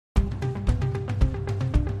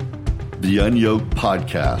The Unyoked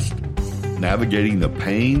Podcast, navigating the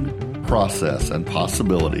pain, process, and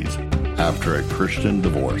possibilities after a Christian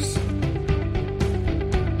divorce.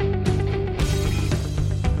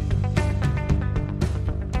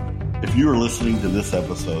 If you are listening to this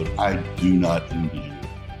episode, I do not envy you.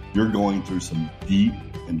 You're going through some deep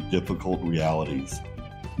and difficult realities.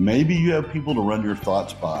 Maybe you have people to run your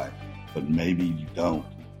thoughts by, but maybe you don't.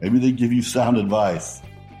 Maybe they give you sound advice.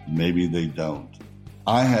 Maybe they don't.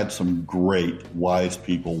 I had some great, wise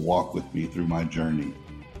people walk with me through my journey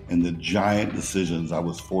and the giant decisions I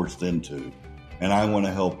was forced into, and I want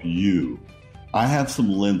to help you. I have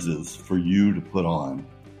some lenses for you to put on,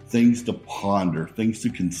 things to ponder, things to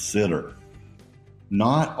consider.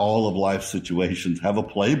 Not all of life's situations have a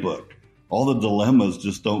playbook. All the dilemmas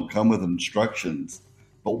just don't come with instructions.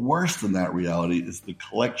 But worse than that reality is the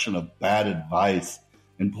collection of bad advice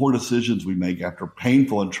and poor decisions we make after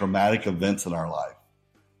painful and traumatic events in our life.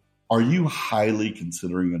 Are you highly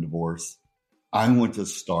considering a divorce? I want to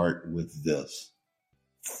start with this.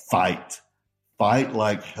 Fight. Fight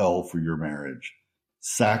like hell for your marriage.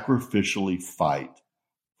 Sacrificially fight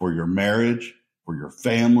for your marriage, for your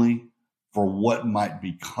family, for what might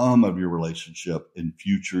become of your relationship in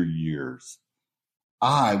future years.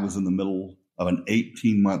 I was in the middle of an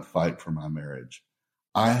 18-month fight for my marriage.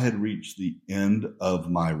 I had reached the end of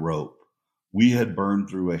my rope. We had burned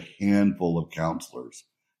through a handful of counselors,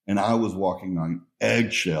 and I was walking on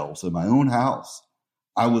eggshells in my own house.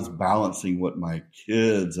 I was balancing what my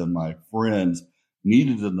kids and my friends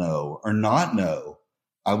needed to know or not know.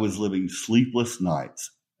 I was living sleepless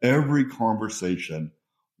nights. Every conversation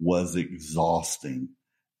was exhausting.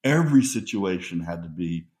 Every situation had to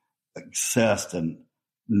be assessed and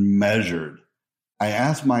measured. I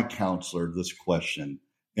asked my counselor this question,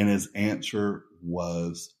 and his answer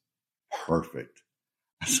was perfect.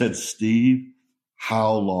 I said, Steve,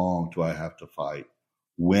 how long do I have to fight?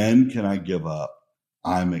 When can I give up?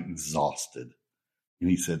 I'm exhausted. And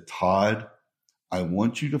he said, Todd, I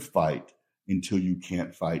want you to fight until you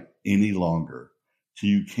can't fight any longer,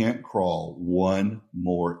 till you can't crawl one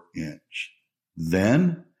more inch.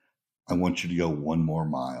 Then I want you to go one more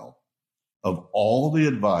mile. Of all the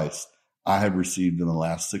advice I have received in the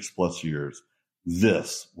last 6+ years,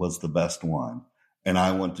 this was the best one, and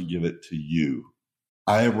I want to give it to you.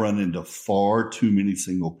 I have run into far too many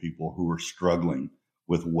single people who are struggling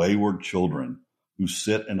with wayward children, who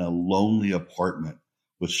sit in a lonely apartment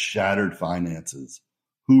with shattered finances,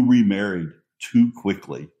 who remarried too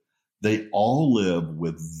quickly. They all live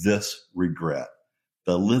with this regret,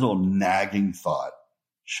 the little nagging thought,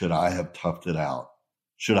 should I have toughed it out?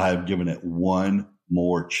 Should I have given it one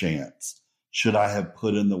more chance? Should I have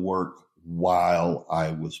put in the work while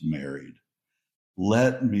I was married?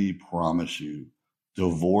 Let me promise you,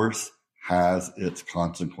 divorce has its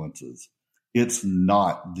consequences. It's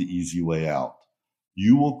not the easy way out.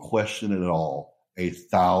 You will question it all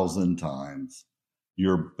 1,000 times.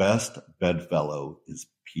 Your best bedfellow is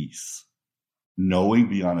peace, knowing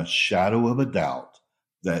beyond a shadow of a doubt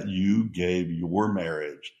that you gave your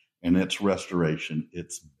marriage and its restoration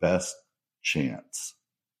its best chance.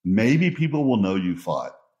 Maybe people will know you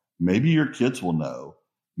fought. Maybe your kids will know.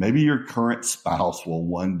 Maybe your current spouse will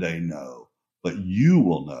one day know, but you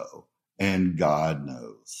will know, and God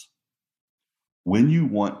knows. When you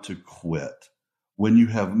want to quit, when you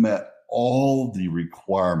have met all the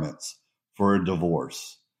requirements for a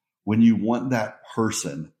divorce, when you want that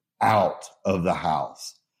person out of the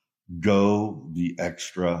house, go the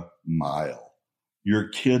extra mile. Your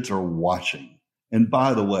kids are watching. And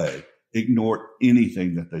by the way, ignore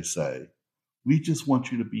anything that they say. We just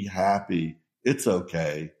want you to be happy. It's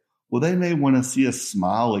okay. Well, they may want to see a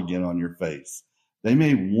smile again on your face. They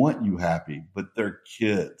may want you happy, but they're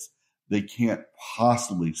kids. They can't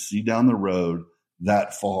possibly see down the road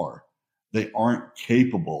that far. They aren't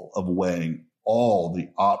capable of weighing all the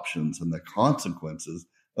options and the consequences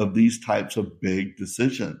of these types of big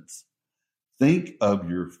decisions. Think of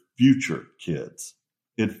your future kids.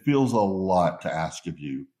 It feels a lot to ask of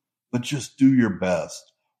you, but just do your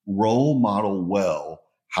best. Role model well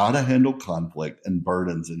how to handle conflict and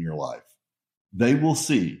burdens in your life. They will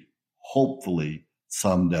see, hopefully,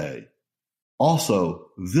 someday. Also,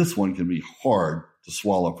 this one can be hard to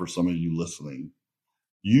swallow for some of you listening.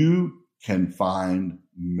 You can find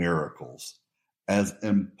miracles. As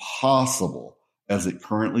impossible as it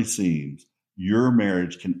currently seems, your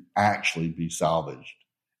marriage can actually be salvaged.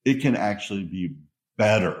 It can actually be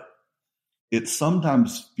better. It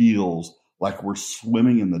sometimes feels like we're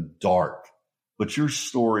swimming in the dark, but your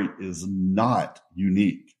story is not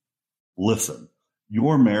unique. Listen,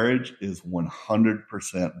 your marriage is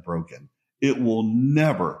 100% broken. It will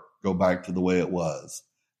never go back to the way it was.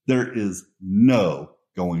 There is no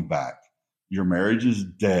going back. Your marriage is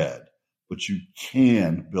dead, but you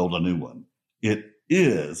can build a new one. It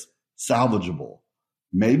is salvageable,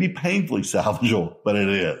 maybe painfully salvageable, but it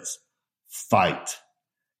is. Fight.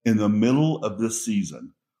 In the middle of this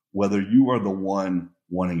season, whether you are the one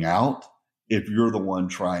wanting out, if you're the one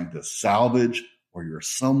trying to salvage, or you're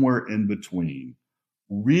somewhere in between,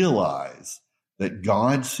 realize that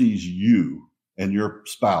God sees you and your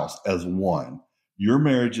spouse as one. Your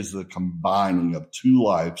marriage is the combining of two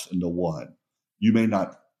lives into one. You may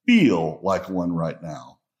not feel like one right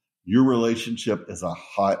now. Your relationship is a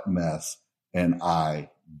hot mess, and I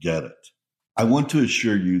get it. I want to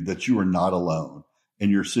assure you that you are not alone,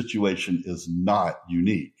 and your situation is not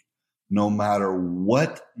unique. No matter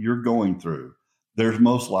what you're going through, there's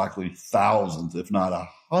most likely thousands, if not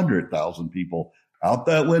 100,000 people out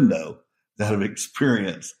that window that have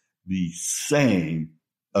experienced the same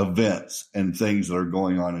events and things that are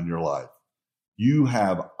going on in your life. You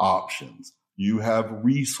have options. You have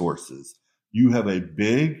resources. You have a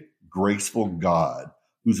big, graceful God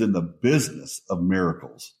who's in the business of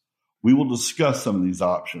miracles. We will discuss some of these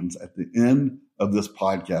options at the end of this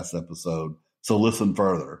podcast episode, so listen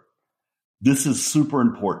further. This is super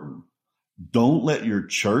important. Don't let your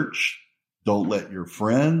church, don't let your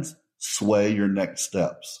friends sway your next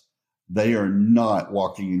steps. They are not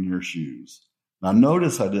walking in your shoes. Now,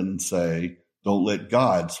 notice I didn't say, don't let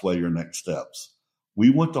God sway your next steps. We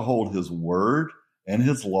want to hold his word and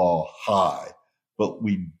his law high, but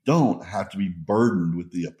we don't have to be burdened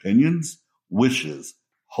with the opinions, wishes,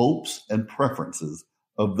 hopes, and preferences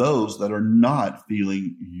of those that are not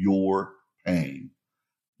feeling your pain.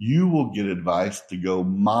 You will get advice to go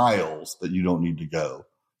miles that you don't need to go.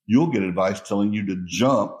 You'll get advice telling you to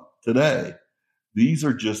jump today. These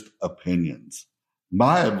are just opinions.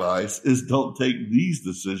 My advice is don't take these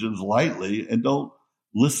decisions lightly and don't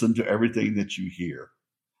listen to everything that you hear.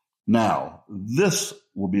 Now, this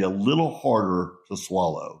will be a little harder to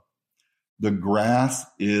swallow. The grass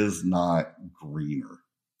is not greener.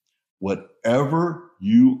 Whatever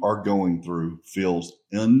you are going through feels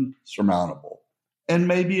insurmountable. And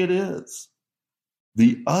maybe it is.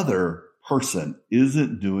 The other person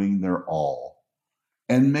isn't doing their all.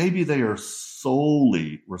 And maybe they are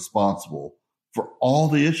solely responsible for all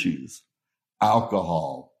the issues: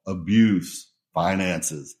 alcohol, abuse,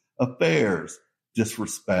 finances, affairs,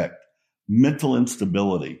 disrespect, mental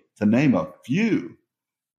instability, to name a few.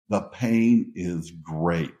 The pain is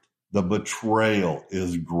great. The betrayal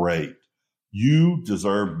is great. You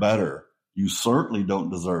deserve better. You certainly don't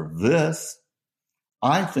deserve this.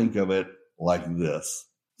 I think of it like this.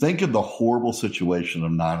 Think of the horrible situation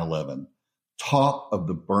of 9/11, top of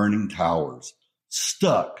the burning towers,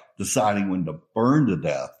 stuck deciding when to burn to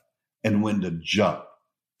death and when to jump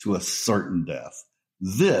to a certain death.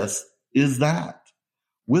 This is that.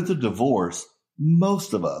 With a divorce,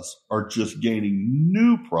 most of us are just gaining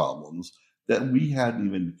new problems that we hadn't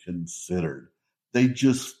even considered. They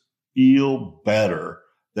just feel better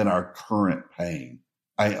than our current pain.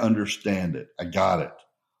 I understand it. I got it.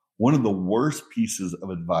 One of the worst pieces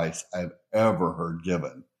of advice I've ever heard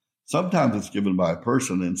given. Sometimes it's given by a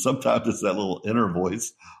person, and sometimes it's that little inner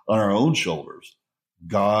voice on our own shoulders.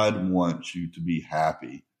 God wants you to be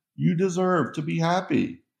happy. You deserve to be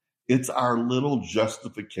happy. It's our little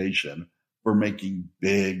justification for making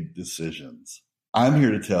big decisions. I'm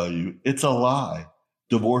here to tell you it's a lie.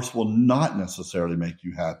 Divorce will not necessarily make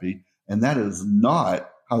you happy, and that is not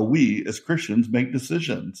how we as Christians make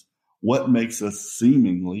decisions. What makes us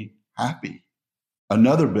seemingly happy?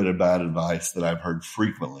 Another bit of bad advice that I've heard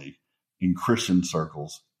frequently in Christian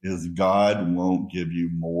circles is God won't give you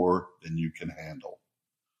more than you can handle.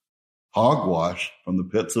 Hogwash from the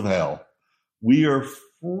pits of hell. We are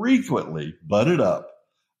frequently butted up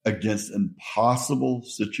against impossible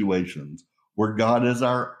situations where God is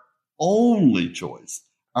our only choice,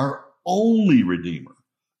 our only redeemer.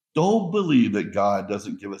 Don't believe that God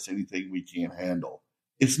doesn't give us anything we can't handle.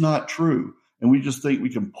 It's not true. And we just think we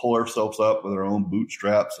can pull ourselves up with our own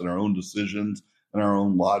bootstraps and our own decisions and our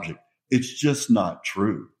own logic. It's just not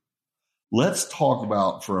true. Let's talk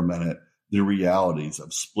about for a minute the realities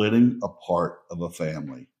of splitting a part of a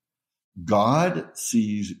family. God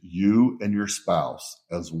sees you and your spouse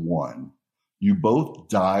as one. You both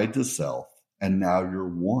died to self, and now you're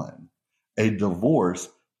one. A divorce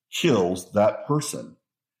kills that person.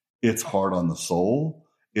 It's hard on the soul.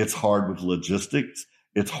 It's hard with logistics.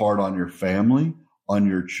 It's hard on your family, on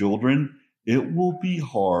your children. It will be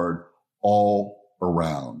hard all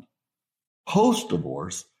around.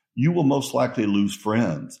 Post-divorce, you will most likely lose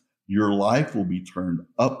friends. Your life will be turned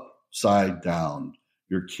upside down.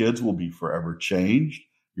 Your kids will be forever changed.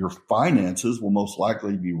 Your finances will most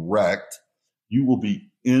likely be wrecked. You will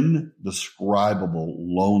be indescribable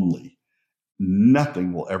lonely.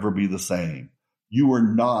 Nothing will ever be the same. You are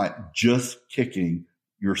not just kicking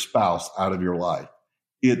your spouse out of your life.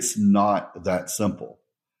 It's not that simple.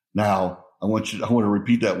 Now, I want to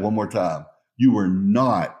repeat that one more time. You are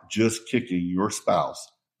not just kicking your spouse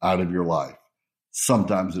out of your life.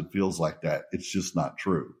 Sometimes it feels like that. It's just not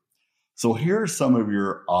true. So here are some of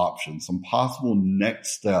your options, some possible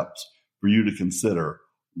next steps for you to consider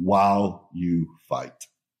while you fight.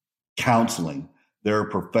 Counseling. There are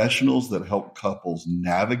professionals that help couples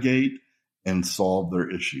navigate and solve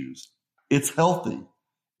their issues. It's healthy.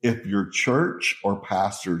 If your church or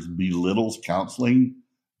pastors belittles counseling,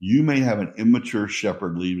 you may have an immature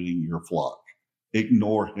shepherd leading your flock.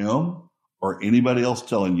 Ignore him or anybody else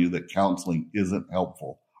telling you that counseling isn't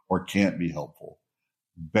helpful or can't be helpful.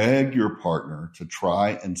 Beg your partner to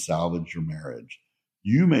try and salvage your marriage.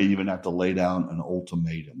 You may even have to lay down an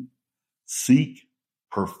ultimatum. Seek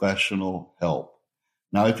professional help.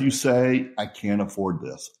 Now, if you say, I can't afford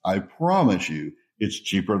this, I promise you it's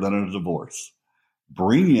cheaper than a divorce.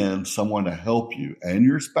 Bring in someone to help you and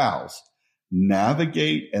your spouse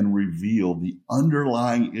navigate and reveal the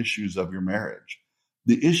underlying issues of your marriage.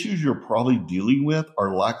 The issues you're probably dealing with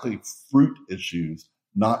are likely fruit issues,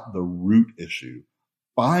 not the root issue.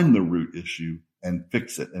 Find the root issue and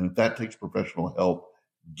fix it. And if that takes professional help,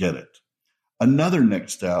 get it. Another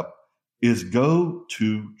next step is go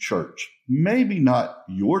to church. Maybe not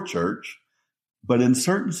your church, but in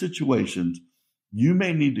certain situations, you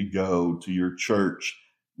may need to go to your church.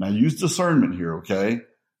 Now use discernment here, okay?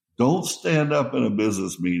 Don't stand up in a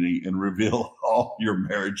business meeting and reveal all your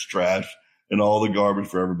marriage trash and all the garbage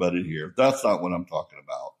for everybody to hear. That's not what I'm talking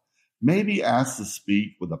about. Maybe ask to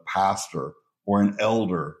speak with a pastor or an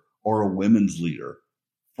elder or a women's leader.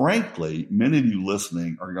 Frankly, many of you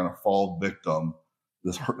listening are going to fall victim.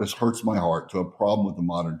 This hurts my heart, to a problem with the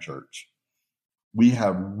modern church. We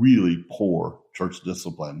have really poor church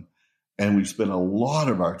discipline, and we spend a lot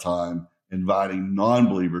of our time inviting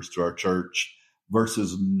non-believers to our church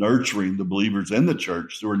versus nurturing the believers in the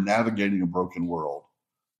church who are navigating a broken world.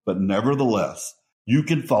 But nevertheless, you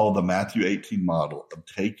can follow the Matthew 18 model of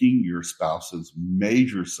taking your spouse's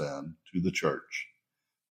major sin to the church.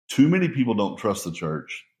 Too many people don't trust the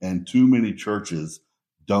church, and too many churches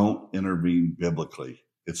don't intervene biblically.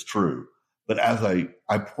 It's true. But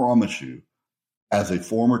I promise you, as a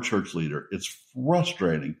former church leader, it's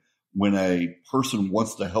frustrating when a person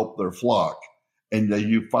wants to help their flock and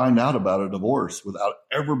you find out about a divorce without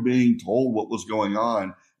ever being told what was going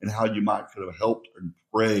on and how you might could have helped and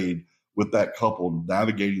prayed with that couple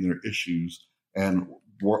navigating their issues and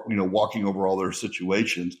walking over all their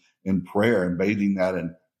situations in prayer and bathing that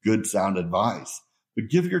in good sound advice. But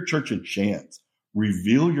give your church a chance.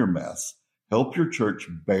 Reveal your mess. Help your church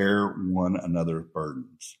bear one another's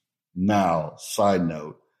burdens. Now, side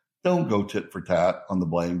note, don't go tit for tat on the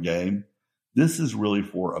blame game. This is really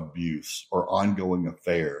for abuse or ongoing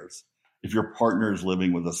affairs if your partner is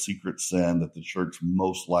living with a secret sin that the church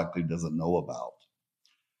most likely doesn't know about.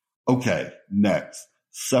 Okay, next,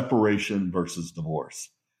 separation versus divorce.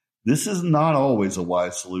 This is not always a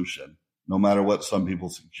wise solution, no matter what some people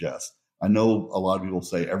suggest. I know a lot of people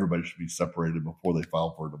say everybody should be separated before they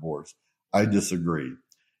file for a divorce. I disagree.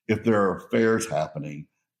 If there are affairs happening,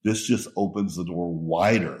 this just opens the door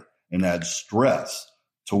wider and adds stress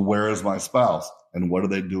to where is my spouse and what are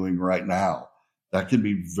they doing right now? That can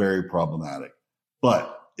be very problematic.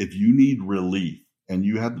 But if you need relief and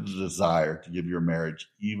you have the desire to give your marriage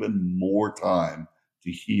even more time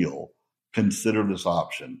to heal, consider this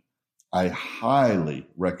option. I highly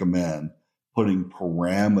recommend putting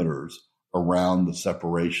parameters around the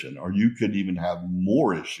separation, or you could even have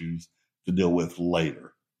more issues to deal with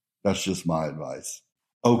later. That's just my advice.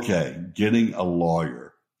 Okay, getting a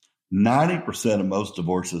lawyer. 90% of most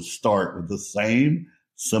divorces start with the same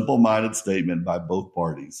simple-minded statement by both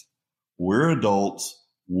parties. We're adults.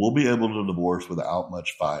 We'll be able to divorce without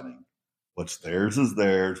much fighting. What's theirs is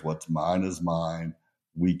theirs. What's mine is mine.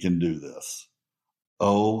 We can do this.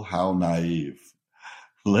 Oh, how naive.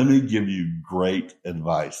 Let me give you great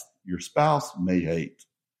advice your spouse may hate.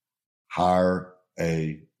 Hire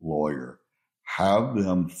a lawyer. Have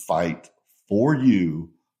them fight for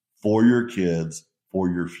you, for your kids, for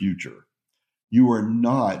your future. You are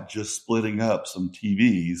not just splitting up some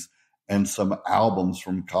TVs and some albums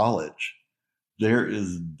from college. There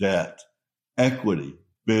is debt, equity,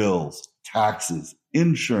 bills, taxes,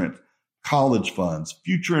 insurance, college funds,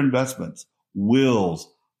 future investments,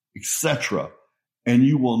 wills, etc. and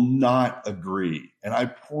you will not agree. And I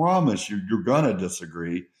promise you, you're going to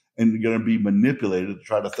disagree and you're going to be manipulated to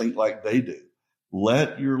try to think like they do.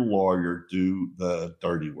 Let your lawyer do the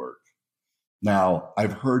dirty work. Now,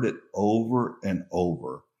 I've heard it over and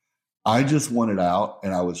over. I just wanted out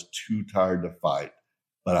and I was too tired to fight,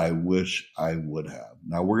 but I wish I would have.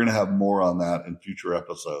 Now, we're going to have more on that in future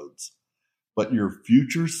episodes, but your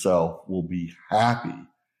future self will be happy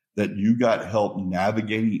that you got help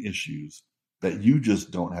navigating issues that you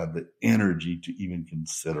just don't have the energy to even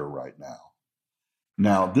consider right now.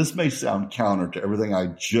 Now, this may sound counter to everything I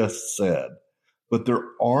just said, but there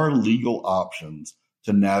are legal options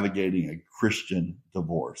to navigating a Christian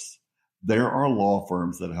divorce. There are law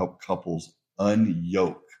firms that help couples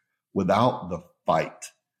unyoke without the fight.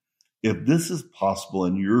 If this is possible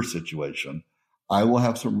in your situation, I will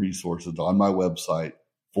have some resources on my website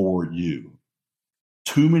for you.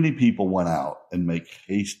 Too many people went out and make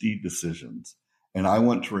hasty decisions. And I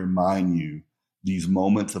want to remind you, these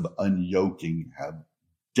moments of unyoking have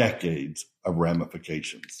decades of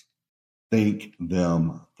ramifications. Think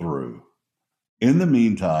them through. In the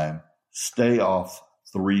meantime, stay off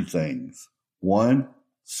 3 things. 1,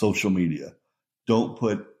 social media. Don't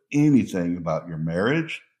put anything about your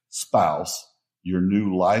marriage, spouse, your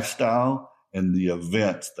new lifestyle, and the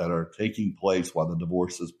events that are taking place while the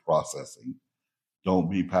divorce is processing.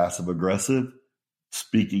 Don't be passive aggressive,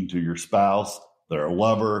 speaking to your spouse, their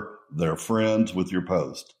lover, their friends with your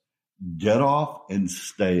post. Get off and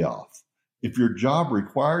stay off. If your job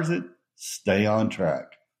requires it, stay on track.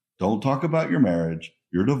 Don't talk about your marriage,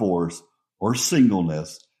 your divorce, or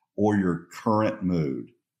singleness, or your current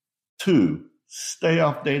mood. 2, stay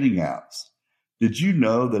off dating apps. Did you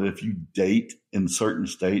know that if you date in certain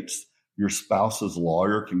states, your spouse's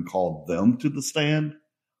lawyer can call them to the stand?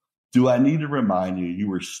 Do I need to remind you,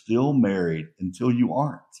 you are still married until you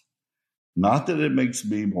aren't? Not that it makes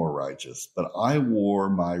me more righteous, but I wore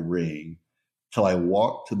my ring till I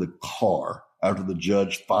walked to the car after the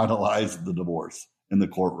judge finalized the divorce in the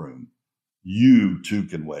courtroom. You too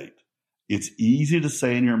can wait. It's easy to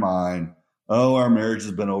say in your mind, oh, our marriage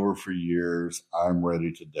has been over for years. I'm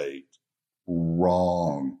ready to date.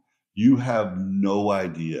 Wrong. You have no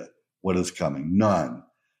idea what is coming. None.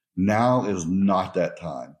 Now is not that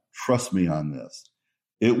time. Trust me on this.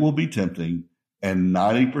 It will be tempting, and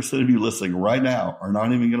 90% of you listening right now are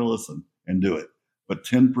not even going to listen and do it. But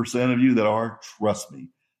 10% of you that are, trust me,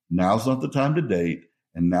 now's not the time to date,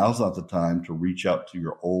 and now's not the time to reach out to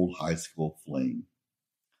your old high school fling.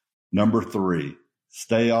 Number 3,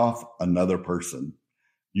 stay off another person.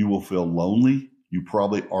 You will feel lonely. You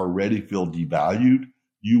probably already feel devalued.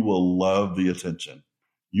 You will love the attention.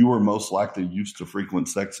 You are most likely used to frequent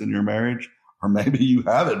sex in your marriage, or maybe you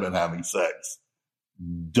haven't been having sex.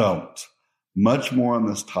 Don't. Much more on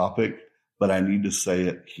this topic, but I need to say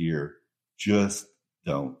it here. Just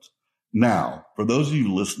don't. Now, for those of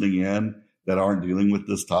you listening in that aren't dealing with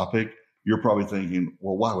this topic, you're probably thinking,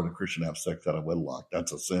 well, why would a Christian have sex out of wedlock?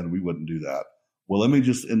 That's a sin. We wouldn't do that. Well, let me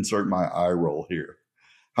just insert my eye roll here.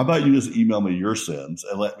 How about you just email me your sins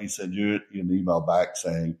and let me send you an email back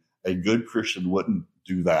saying a good Christian wouldn't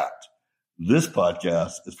do that. This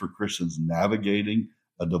podcast is for Christians navigating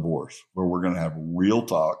a divorce, where we're going to have real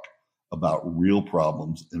talk about real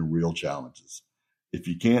problems and real challenges. If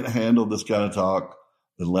you can't handle this kind of talk,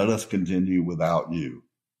 then let us continue without you.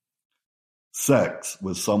 Sex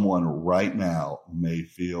with someone right now may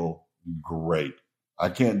feel great. I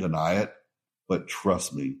can't deny it, but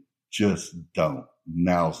trust me, just don't.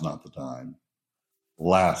 Now's not the time.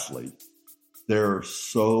 Lastly, there are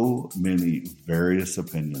so many various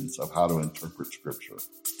opinions of how to interpret Scripture.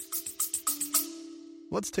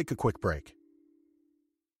 Let's take a quick break.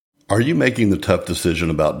 Are you making the tough decision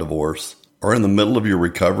about divorce or in the middle of your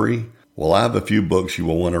recovery? Well, I have a few books you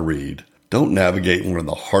will want to read. Don't navigate one of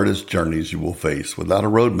the hardest journeys you will face without a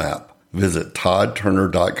roadmap. Visit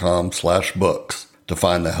toddturner.com/books to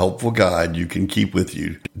find the helpful guide you can keep with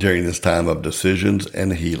you during this time of decisions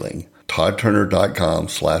and healing.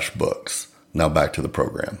 toddturner.com/books. Now back to the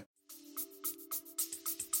program.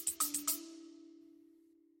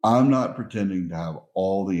 I'm not pretending to have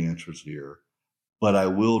all the answers here, but I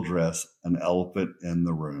will address an elephant in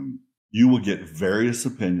the room. You will get various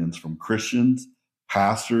opinions from Christians,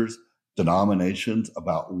 pastors, denominations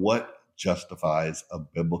about what justifies a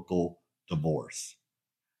biblical divorce.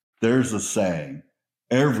 There's a saying,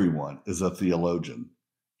 everyone is a theologian.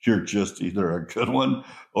 You're just either a good one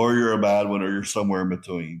or you're a bad one or you're somewhere in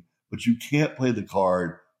between. But you can't play the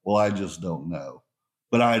card, well, I just don't know,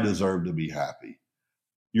 but I deserve to be happy.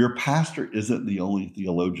 Your pastor isn't the only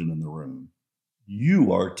theologian in the room.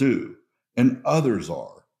 You are too, and others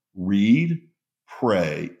are. Read,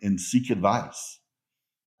 pray, and seek advice.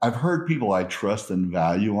 I've heard people I trust and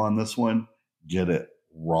value on this one get it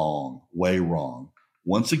wrong, way wrong.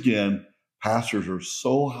 Once again, pastors are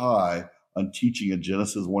so high on teaching a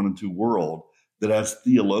Genesis 1 and 2 world that as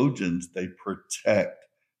theologians, they protect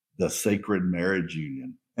the sacred marriage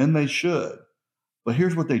union, and they should. But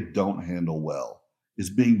here's what they don't handle well, is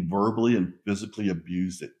being verbally and physically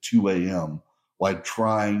abused at 2 a.m. while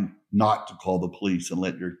trying not to call the police and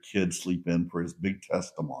let your kid sleep in for his big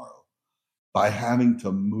test tomorrow. By having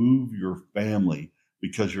to move your family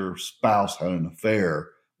because your spouse had an affair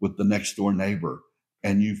with the next door neighbor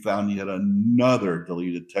and you found yet another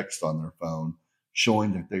deleted text on their phone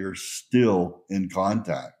showing that they are still in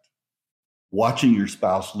contact. Watching your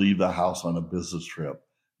spouse leave the house on a business trip,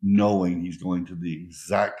 knowing he's going to the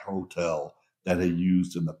exact hotel that he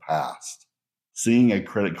used in the past. Seeing a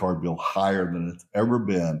credit card bill higher than it's ever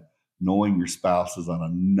been, knowing your spouse is on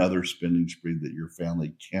another spending spree that your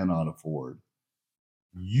family cannot afford.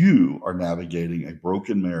 You are navigating a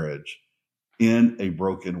broken marriage in a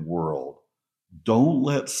broken world. Don't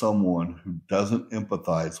let someone who doesn't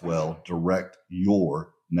empathize well direct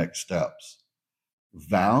your next steps.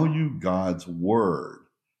 Value God's word,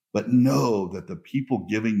 but know that the people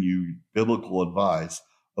giving you biblical advice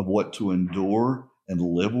of what to endure and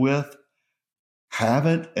live with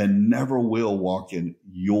haven't and never will walk in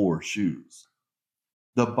your shoes.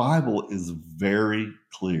 The Bible is very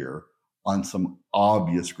clear on some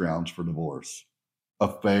obvious grounds for divorce: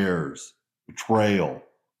 affairs, betrayal,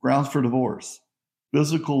 grounds for divorce,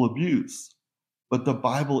 physical abuse. But the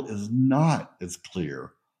Bible is not as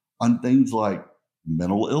clear on things like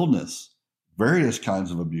mental illness, various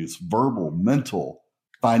kinds of abuse, verbal, mental,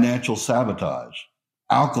 financial sabotage,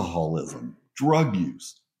 alcoholism, drug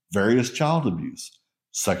use, various child abuse,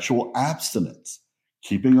 sexual abstinence,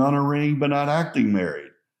 keeping on a ring but not acting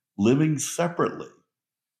married, living separately.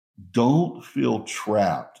 Don't feel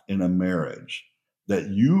trapped in a marriage that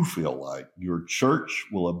you feel like your church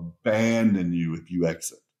will abandon you if you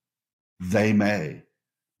exit. They may,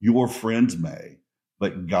 your friends may,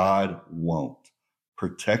 but God won't.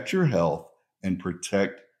 Protect your health and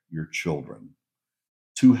protect your children.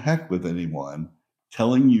 To heck with anyone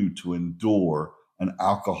telling you to endure an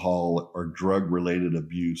alcohol or drug-related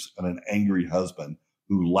abuse and an angry husband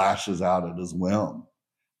who lashes out at his whim.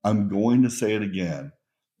 I'm going to say it again.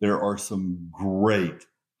 There are some great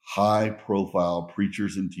high-profile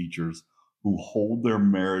preachers and teachers who hold their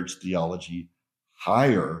marriage theology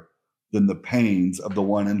higher than the pains of the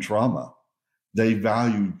one in trauma. They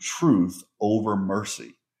value truth over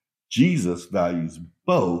mercy. Jesus values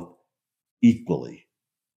both equally.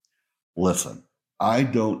 Listen, I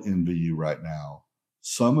don't envy you right now.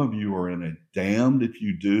 Some of you are in a damned if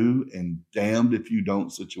you do and damned if you don't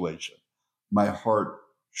situation. My heart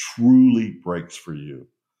truly breaks for you.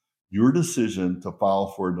 Your decision to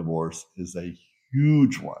file for a divorce is a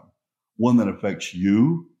huge one that affects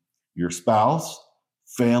you, your spouse,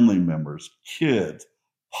 family members, kids,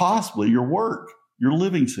 possibly your work, your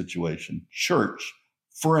living situation, church,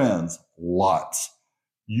 friends, lots.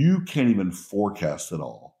 You can't even forecast it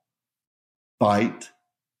all. Fight,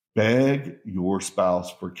 beg your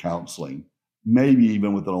spouse for counseling, maybe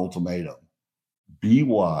even with an ultimatum. Be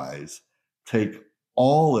wise, take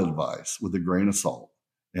all advice with a grain of salt.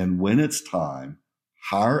 And when it's time,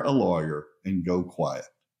 hire a lawyer and go quiet.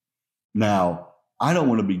 Now, I don't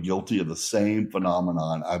want to be guilty of the same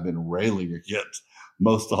phenomenon I've been railing against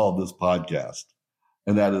most all this podcast.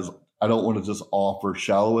 And that is, I don't want to just offer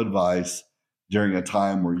shallow advice during a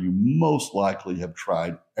time where you most likely have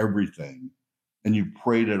tried everything and you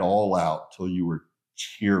prayed it all out till you were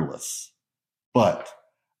tearless. But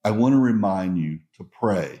I want to remind you to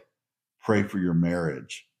pray. Pray for your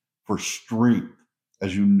marriage, for strength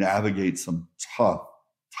as you navigate some tough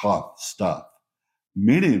stuff.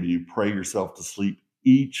 Many of you pray yourself to sleep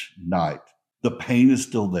each night. The pain is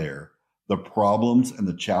still there. The problems and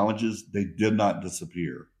the challenges, they did not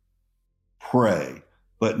disappear. Pray,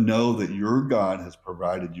 but know that your God has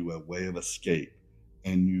provided you a way of escape,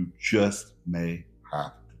 and you just may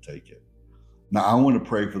have to take it. Now, I want to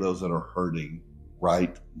pray for those that are hurting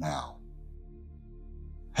right now.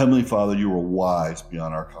 Heavenly Father, you are wise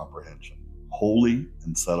beyond our comprehension, holy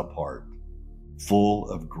and set apart, full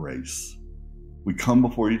of grace. We come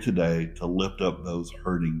before you today to lift up those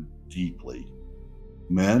hurting deeply.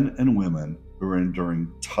 Men and women who are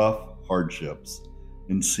enduring tough hardships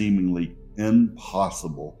in seemingly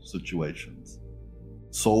impossible situations.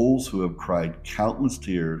 Souls who have cried countless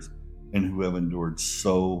tears and who have endured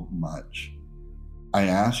so much. I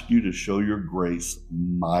ask you to show your grace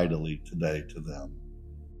mightily today to them.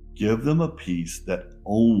 Give them a peace that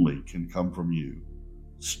only can come from you,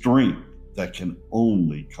 strength that can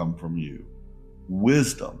only come from you,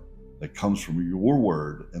 wisdom that comes from your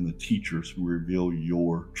word and the teachers who reveal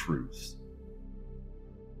your truths.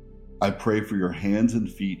 I pray for your hands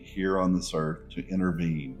and feet here on this earth to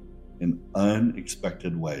intervene in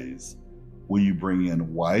unexpected ways. Will you bring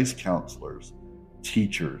in wise counselors,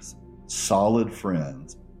 teachers, solid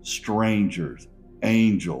friends, strangers,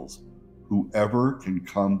 angels, whoever can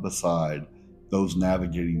come beside those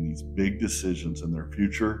navigating these big decisions in their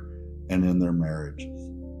future and in their marriages.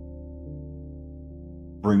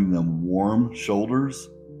 Bring them warm shoulders,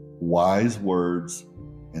 wise words,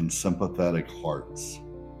 and sympathetic hearts.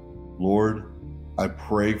 Lord, I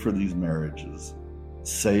pray for these marriages.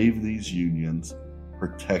 Save these unions,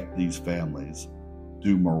 protect these families,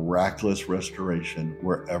 do miraculous restoration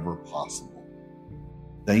wherever possible.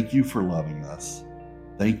 Thank you for loving us.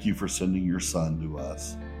 Thank you for sending your Son to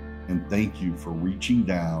us. And thank you for reaching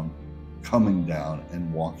down, coming down,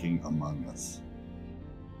 and walking among us.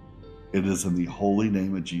 It is in the holy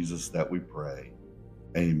name of Jesus that we pray.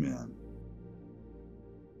 Amen.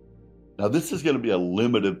 Now, this is going to be a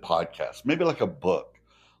limited podcast, maybe like a book,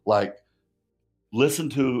 like listen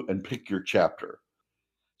to and pick your chapter.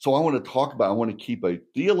 So I want to keep a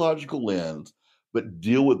theological lens, but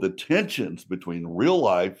deal with the tensions between real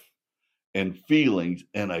life and feelings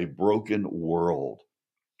in a broken world.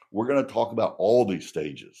 We're going to talk about all these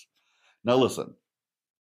stages. Now, listen,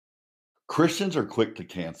 Christians are quick to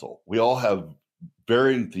cancel. We all have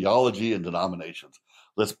varying theology and denominations.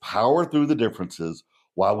 Let's power through the differences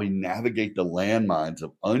while we navigate the landmines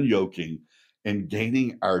of unyoking and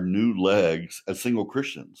gaining our new legs as single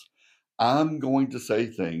Christians. I'm going to say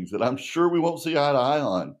things that I'm sure we won't see eye to eye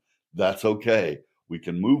on. That's okay. We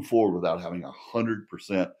can move forward without having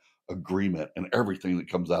 100% agreement in everything that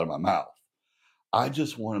comes out of my mouth. I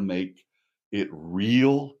just want to make it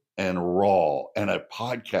real and raw, and a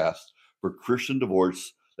podcast for Christian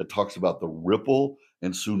divorce that talks about the ripple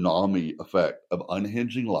and tsunami effect of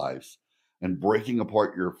unhinging lives and breaking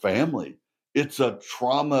apart your family. It's a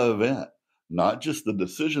trauma event, not just the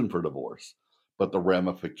decision for divorce, but the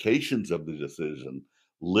ramifications of the decision,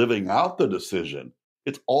 living out the decision.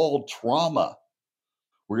 It's all trauma.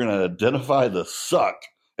 We're going to identify the suck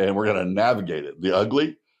and we're going to navigate it. The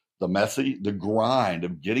ugly, the messy, the grind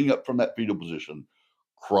of getting up from that fetal position,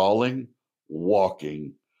 crawling,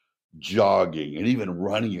 walking, jogging, and even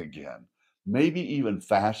running again, maybe even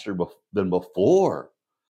faster than before.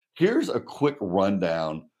 Here's a quick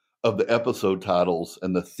rundown of the episode titles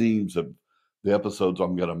and the themes of the episodes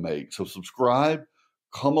I'm going to make. So subscribe,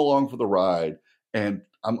 come along for the ride, and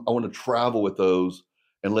I want to travel with those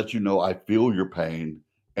and let you know I feel your pain,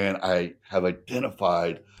 and I have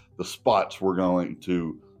identified the spots we're going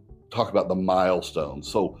to talk about, the milestones.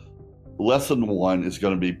 So lesson 1 is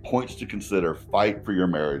going to be points to consider, fight for your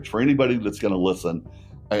marriage. For anybody that's going to listen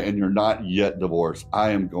and you're not yet divorced,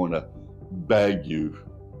 I am going to beg you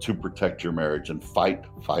to protect your marriage and fight,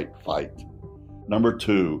 fight, fight. Number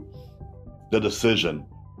 2, the decision.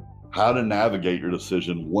 How to navigate your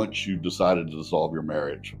decision once you've decided to dissolve your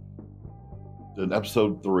marriage. Then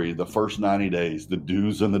episode 3, the first 90 days, the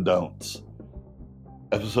do's and the don'ts.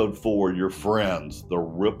 Episode 4, your friends, the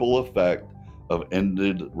ripple effect of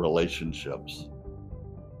ended relationships.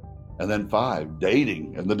 And then 5,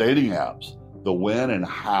 dating and the dating apps, the when and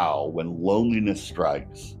how when loneliness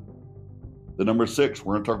strikes. The number 6,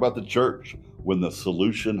 we're going to talk about the church when the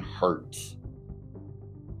solution hurts.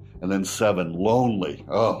 And then 7, lonely.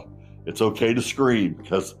 Oh, it's okay to scream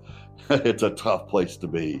because it's a tough place to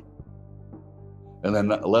be. And then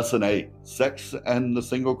lesson 8, sex and the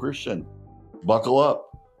single Christian. Buckle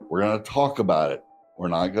up. We're going to talk about it. We're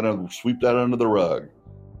not going to sweep that under the rug.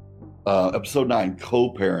 Episode 9,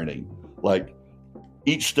 co-parenting. Like,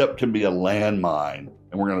 each step can be a landmine,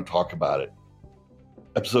 and we're going to talk about it.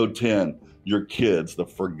 Episode 10, your kids, the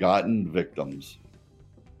forgotten victims.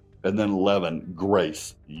 And then 11,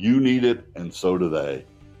 grace. You need it, and so do they.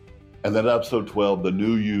 And then episode 12, the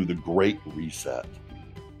new you, the great reset.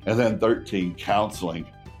 And then 13, counseling.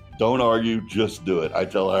 Don't argue, just do it. I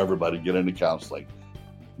tell everybody, get into counseling.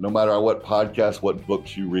 No matter what podcast, what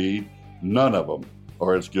books you read, none of them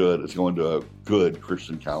are as good as going to a good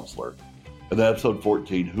Christian counselor. And then episode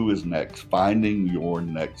 14, who is next? Finding your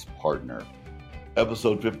next partner.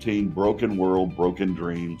 Episode 15, broken world, broken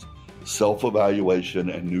dreams, self-evaluation,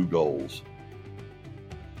 and new goals.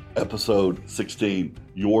 Episode 16,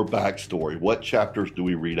 your backstory. What chapters do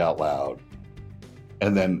we read out loud?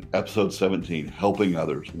 And then episode 17, helping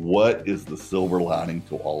others. What is the silver lining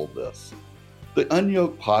to all of this? The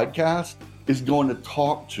Unyoked podcast is going to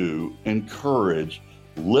talk to, encourage,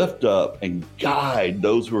 lift up and guide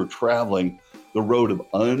those who are traveling the road of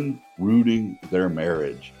unrooting their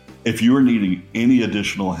marriage. If you are needing any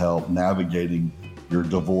additional help navigating your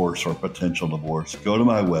divorce or potential divorce, go to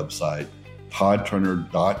my website,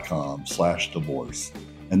 toddturner.com/divorce.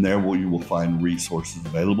 And there you will find resources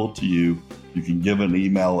available to you. You can give an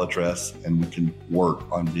email address and we can work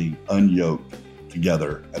on being unyoked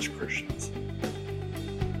together as Christians.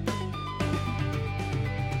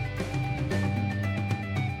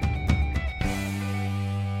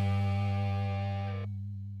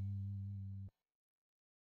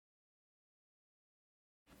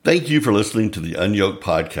 Thank you for listening to the Unyoked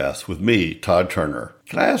Podcast with me, Todd Turner.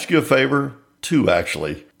 Can I ask you a favor? Two,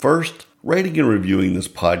 actually. First, rating and reviewing this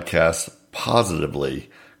podcast positively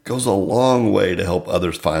goes a long way to help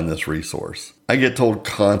others find this resource. I get told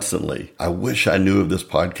constantly, I wish I knew of this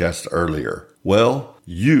podcast earlier. Well,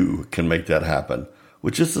 you can make that happen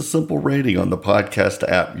with just a simple rating on the podcast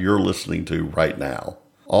app you're listening to right now.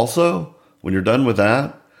 Also, when you're done with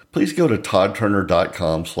that, please go to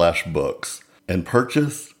toddturner.com/books and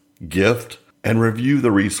purchase, gift, and review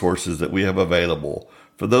the resources that we have available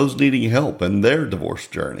for those needing help in their divorce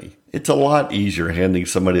journey. It's a lot easier handing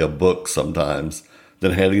somebody a book sometimes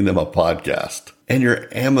than handing them a podcast. And your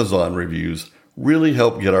Amazon reviews really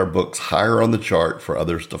help get our books higher on the chart for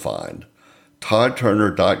others to find.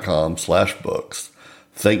 toddturner.com/books.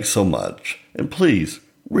 Thanks so much. And please,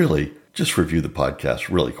 really, just review the podcast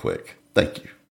really quick. Thank you.